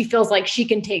that she feels like she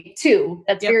can take too.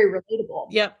 That's very relatable.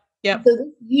 Yep. So this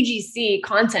UGC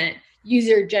content,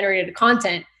 user generated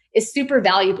content, is super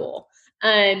valuable.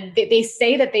 They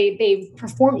say that they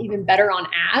perform even better on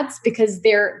ads because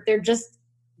they're just,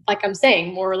 like I'm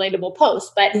saying, more relatable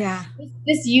posts. But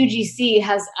this UGC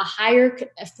has a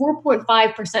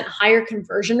 4.5% higher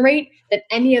conversion rate than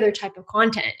any other type of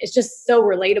content. It's just so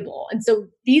relatable. And so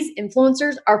these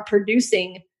influencers are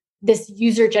producing this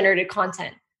user generated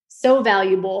content, so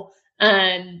valuable.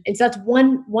 And so that's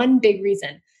one big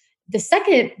reason. The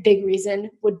second big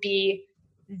reason would be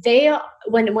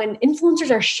when influencers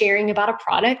are sharing about a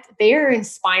product, they are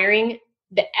inspiring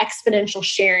the exponential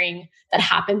sharing that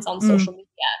happens on social media.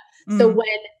 So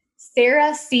when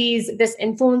Sarah sees this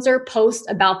influencer post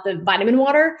about the vitamin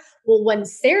water, well, when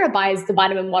Sarah buys the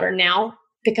vitamin water now,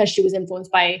 because she was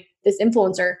influenced by this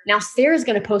influencer, now Sarah's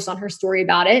going to post on her story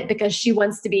about it because she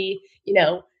wants to be,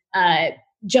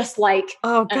 just like.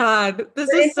 Oh God, this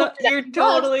is you're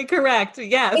totally correct.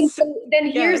 Yes. And so then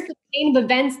here's the chain of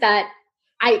events that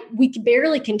we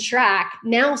barely can track.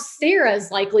 Now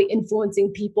Sarah's likely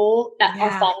influencing people that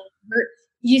are following her.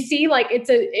 You see, like it's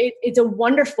a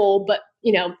wonderful but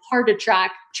hard to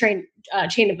track chain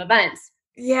of events.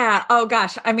 Yeah. Oh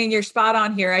gosh. I mean, you're spot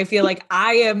on here. I feel like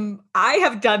I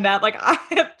have done that. Like I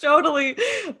have totally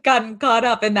gotten caught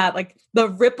up in that, like the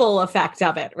ripple effect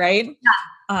of it. Right.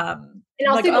 Yeah.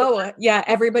 And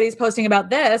everybody's posting about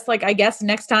this. Like, I guess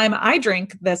next time I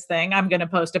drink this thing, I'm going to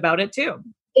post about it too.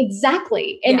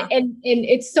 Exactly. And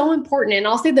it's so important. And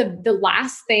I'll say the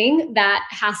last thing that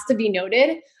has to be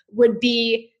noted would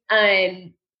be,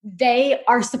 they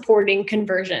are supporting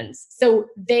conversions. So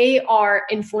they are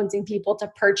influencing people to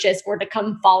purchase or to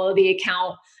come follow the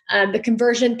account. The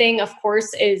conversion thing, of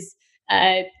course, is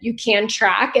you can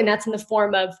track, and that's in the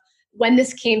form of when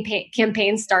this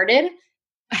campaign started,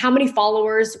 how many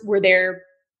followers were there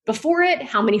before it,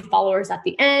 how many followers at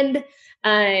the end,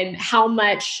 how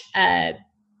much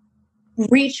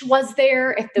reach was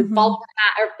there. If the follower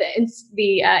or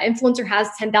the influencer has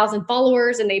 10,000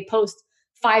 followers and they post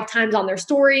 5 times on their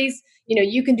stories,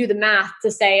 you can do the math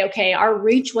to say, okay, our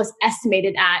reach was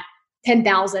estimated at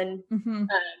 10,000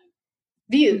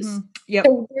 views. Yep.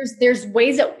 So there's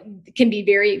ways that can be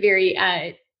very, very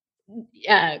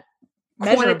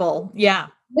measurable.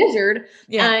 Measured.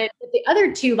 Yeah. But the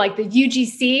other two, like the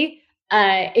UGC,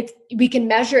 we can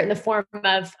measure it in the form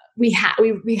of we have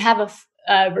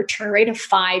a return rate of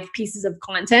 5 pieces of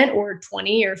content or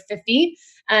 20 or 50.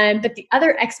 But the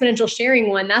other exponential sharing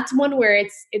one, that's one where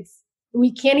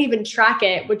we can't even track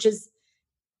it, which is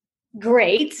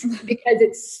great because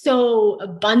it's so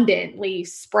abundantly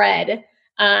spread.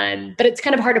 But it's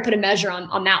kind of hard to put a measure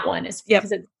on that one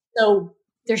because it's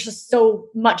there's just so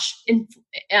much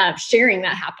sharing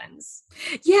that happens.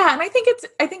 Yeah. And I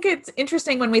think it's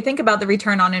interesting when we think about the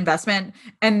return on investment,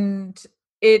 and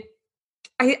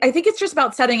I think it's just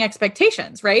about setting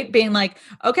expectations, right? Being like,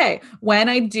 okay, when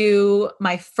I do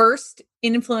my first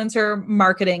influencer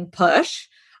marketing push,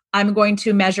 I'm going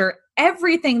to measure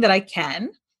everything that I can.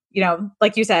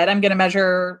 Like you said, I'm going to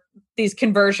measure these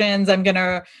conversions. I'm going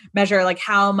to measure like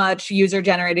how much user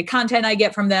generated content I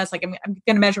get from this. Like I'm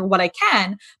going to measure what I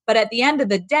can. But at the end of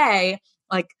the day,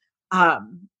 like,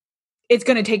 it's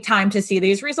going to take time to see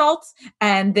these results.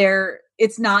 And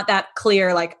it's not that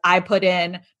clear. Like I put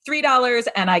in $3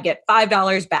 and I get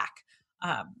 $5 back.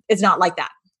 It's not like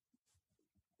that.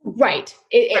 Right.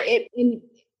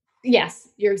 Yes,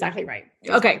 you're exactly right.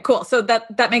 Okay, cool. So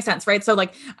that makes sense, right? So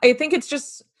like, I think it's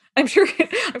just, I'm sure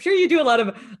you do a lot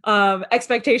of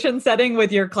expectation setting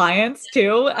with your clients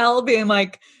too, Elle, being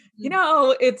like,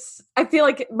 I feel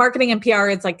like marketing and PR,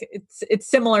 it's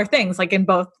similar things, like in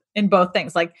both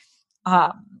things. Like,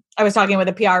 I was talking with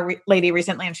a PR lady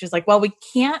recently and she's like, well, we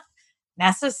can't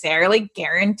necessarily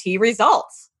guarantee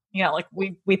results. Like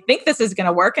we think this is going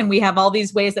to work and we have all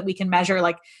these ways that we can measure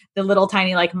like the little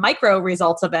tiny like micro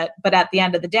results of it. But at the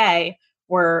end of the day,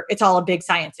 it's all a big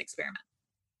science experiment.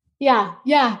 Yeah.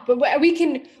 Yeah. But we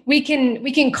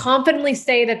can confidently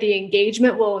say that the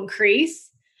engagement will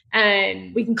increase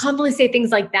and we can confidently say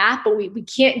things like that, but we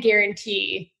can't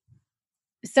guarantee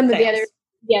some of the other,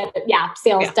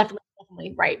 sales. Yeah. Definitely.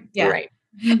 Right. Yeah. You're right.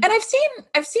 And I've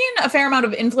seen a fair amount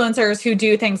of influencers who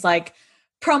do things like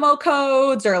promo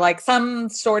codes or like some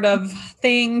sort of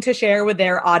thing to share with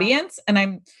their audience.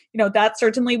 And that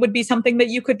certainly would be something that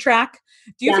you could track.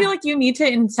 Do you feel like you need to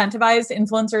incentivize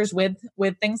influencers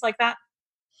with things like that?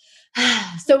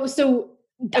 So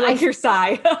I like your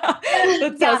sigh.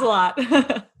 That says a lot.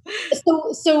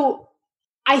 So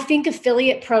I think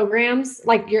affiliate programs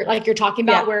like you're talking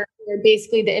about where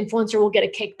basically the influencer will get a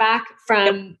kickback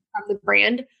from the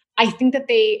brand. I think that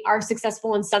they are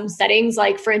successful in some settings.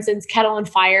 Like for instance, Kettle and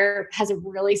Fire has a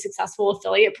really successful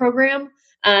affiliate program.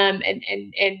 And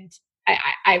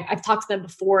I've talked to them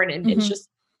before and it's just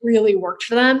really worked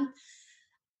for them.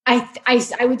 I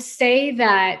would say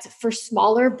that for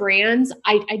smaller brands,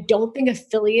 I don't think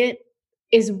affiliate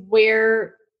is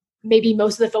where maybe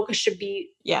most of the focus should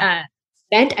be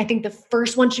spent. I think the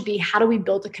first one should be, how do we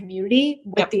build a community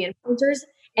with the influencers?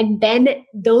 And then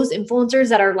those influencers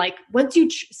that are like, once you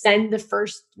send the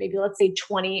first, maybe let's say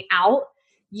 20 out,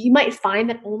 you might find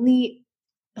that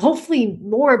hopefully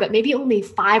more, but maybe only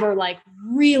 5 are like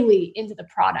really into the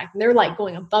product. And they're like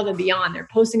going above and beyond. They're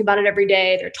posting about it every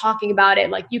day. They're talking about it.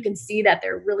 Like you can see that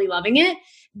they're really loving it.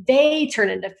 They turn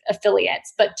into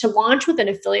affiliates. But to launch with an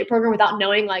affiliate program without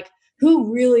knowing like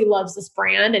who really loves this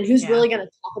brand and who's really going to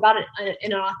talk about it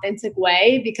in an authentic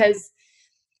way, because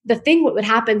the thing what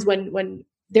happens when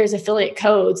there's affiliate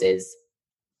codes is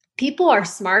people are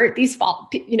smart. These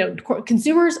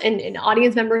consumers and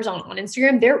audience members on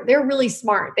Instagram, they're really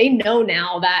smart. They know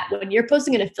now that when you're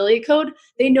posting an affiliate code,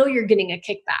 they know you're getting a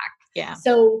kickback. Yeah.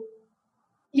 So,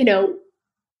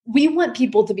 we want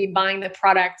people to be buying the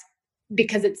product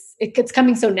because it's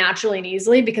coming so naturally and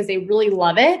easily because they really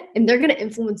love it, and they're going to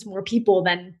influence more people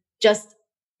than just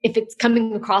if it's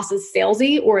coming across as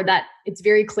salesy or that it's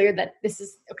very clear that this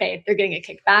is okay, they're getting a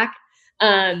kickback.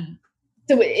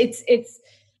 So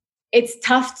it's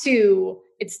tough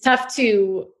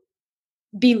to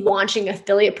be launching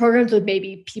affiliate programs with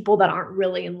maybe people that aren't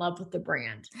really in love with the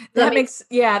brand. That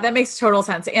makes total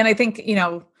sense. And I think,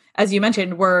 as you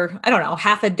mentioned, we're, I don't know,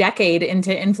 half a decade into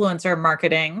influencer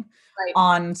marketing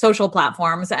on social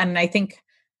platforms. And I think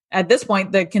at this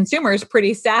point, the consumer is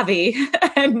pretty savvy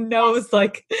and knows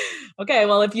like, okay,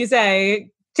 well, if you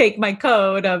say, take my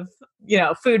code of,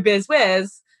 Food Biz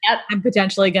Wiz, I'm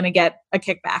potentially going to get a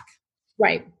kickback.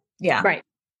 Right. Yeah. Right.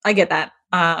 I get that.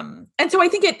 And so I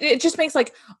think it just makes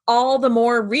like all the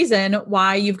more reason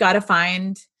why you've got to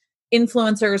find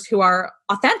influencers who are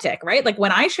authentic, right? Like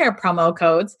when I share promo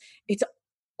codes, it's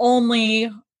only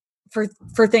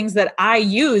for things that I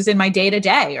use in my day to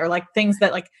day, or like things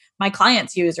that like my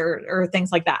clients use or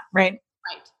things like that. Right.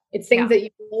 Right. It's things that you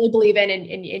really believe in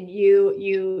and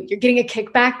you're getting a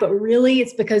kickback, but really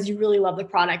it's because you really love the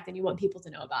product and you want people to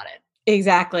know about it.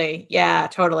 Exactly. Yeah,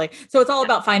 totally. So it's all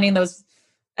about finding those,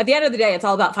 at the end of the day, it's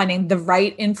all about finding the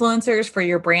right influencers for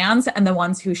your brands and the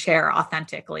ones who share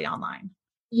authentically online.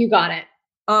 You got it.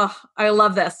 Oh, I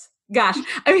love this. Gosh.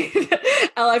 I mean,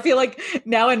 Elle, I feel like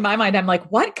now in my mind, I'm like,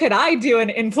 what could I do an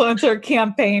influencer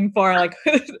campaign for? Like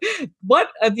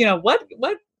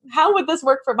how would this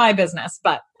work for my business?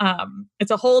 But it's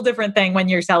a whole different thing when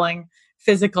you're selling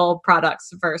physical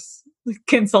products versus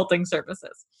consulting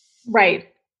services. Right.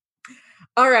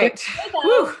 All right.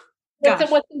 With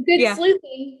some good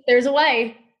sleuthing, there's a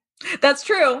way. That's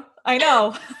true. I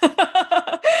know.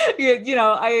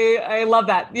 I love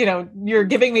that. You're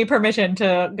giving me permission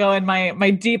to go in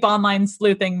my deep online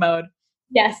sleuthing mode.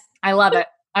 Yes. I love it.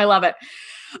 I love it.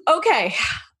 Okay.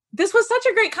 This was such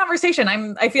a great conversation.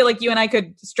 I feel like you and I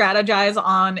could strategize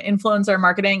on influencer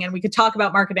marketing, and we could talk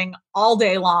about marketing all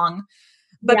day long.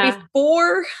 But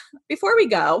before we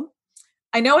go,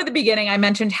 I know at the beginning I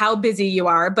mentioned how busy you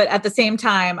are, but at the same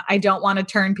time, I don't want to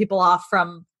turn people off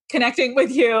from connecting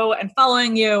with you and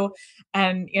following you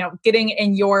and, getting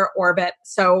in your orbit.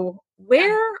 So where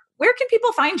can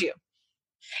people find you?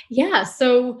 Yeah.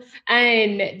 So,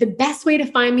 the best way to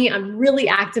find me, I'm really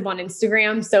active on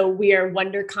Instagram. So we are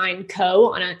Wonderkind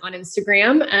Co on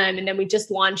Instagram. And then we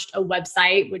just launched a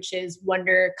website, which is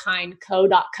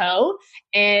wonderkindco.co.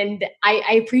 And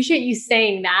I appreciate you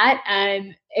saying that.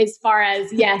 As far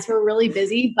as, yes, we're really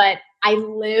busy, but I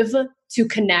live to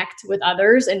connect with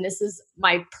others. And this is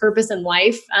my purpose in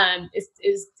life,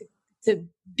 is to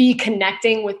be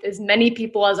connecting with as many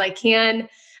people as I can.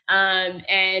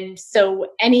 And so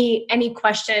any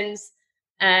questions,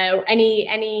 you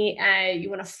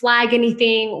want to flag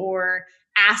anything or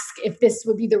ask if this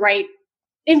would be the right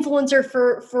influencer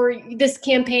for this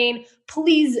campaign,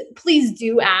 please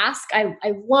do ask. I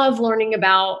love learning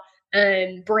about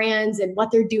brands and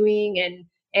what they're doing and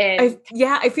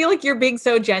I feel like you're being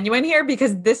so genuine here,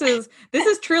 because this is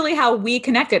truly how we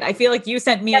connected. I feel like you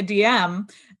sent me a DM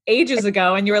ages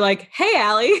ago and you were like, "Hey,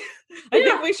 Allie, I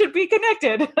think we should be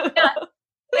connected." Yeah,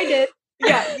 I did.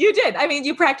 Yeah, you did. I mean,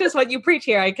 you practice what you preach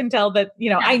here. I can tell that,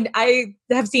 I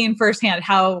have seen firsthand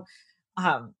how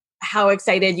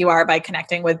excited you are by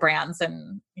connecting with brands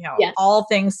and, all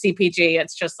things CPG.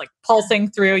 It's just like pulsing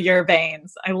through your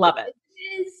veins. I love it.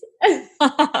 It is.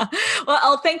 Well,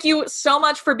 Elle, thank you so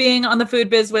much for being on the Food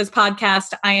Biz Wiz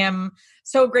podcast. I am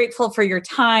so grateful for your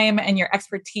time and your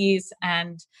expertise,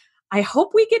 and I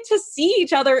hope we get to see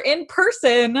each other in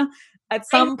person at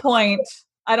some point.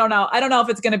 I don't know if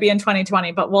it's going to be in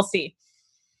 2020, but we'll see.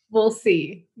 We'll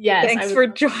see. Yes. Thanks for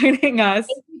joining us.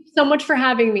 Thank you so much for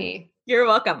having me. You're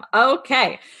welcome.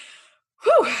 Okay.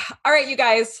 Whew. All right, you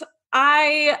guys.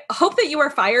 I hope that you are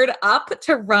fired up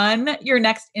to run your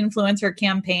next influencer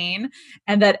campaign,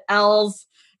 and that Elle's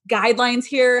guidelines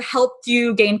here helped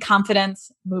you gain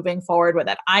confidence moving forward with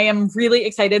it. I am really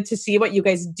excited to see what you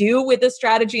guys do with this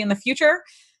strategy in the future.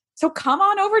 So come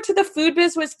on over to the Food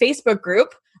Biz Wiz Facebook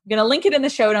group. I'm going to link it in the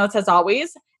show notes as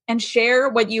always, and share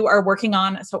what you are working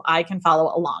on so I can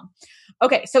follow along.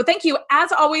 Okay, so thank you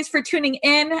as always for tuning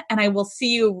in, and I will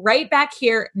see you right back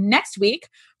here next week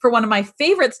for one of my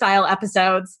favorite style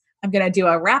episodes. I'm going to do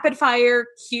a rapid fire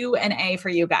Q&A for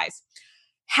you guys.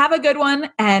 Have a good one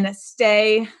and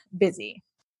stay busy.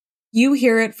 You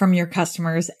hear it from your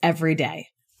customers every day.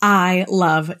 I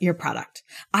love your product.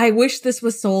 I wish this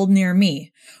was sold near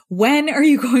me. When are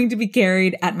you going to be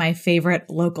carried at my favorite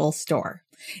local store?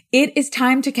 It is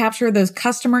time to capture those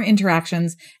customer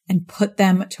interactions and put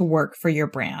them to work for your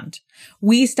brand.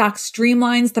 WeStock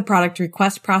streamlines the product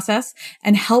request process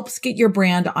and helps get your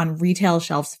brand on retail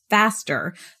shelves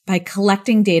faster by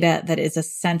collecting data that is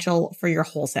essential for your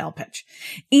wholesale pitch.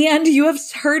 And you have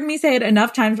heard me say it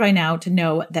enough times by now to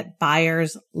know that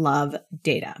buyers love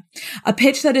data. A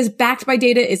pitch that is backed by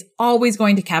data is always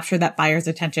going to capture that buyer's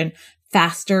attention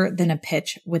faster than a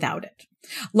pitch without it.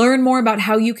 Learn more about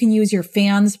how you can use your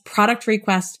fans' product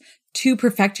request to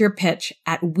perfect your pitch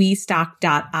at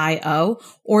westock.io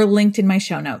or linked in my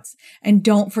show notes. And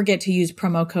don't forget to use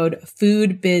promo code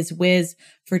FoodBizWiz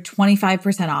for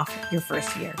 25% off your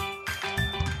first year.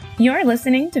 You're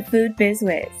listening to Food Biz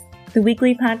Wiz, the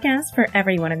weekly podcast for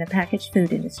everyone in the packaged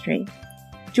food industry.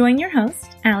 Join your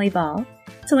host, Allie Ball,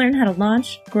 to learn how to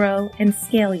launch, grow, and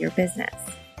scale your business.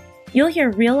 You'll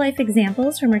hear real-life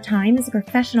examples from her time as a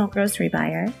professional grocery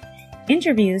buyer,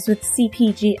 interviews with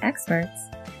CPG experts,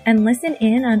 and listen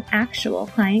in on actual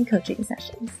client coaching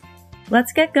sessions.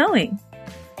 Let's get going.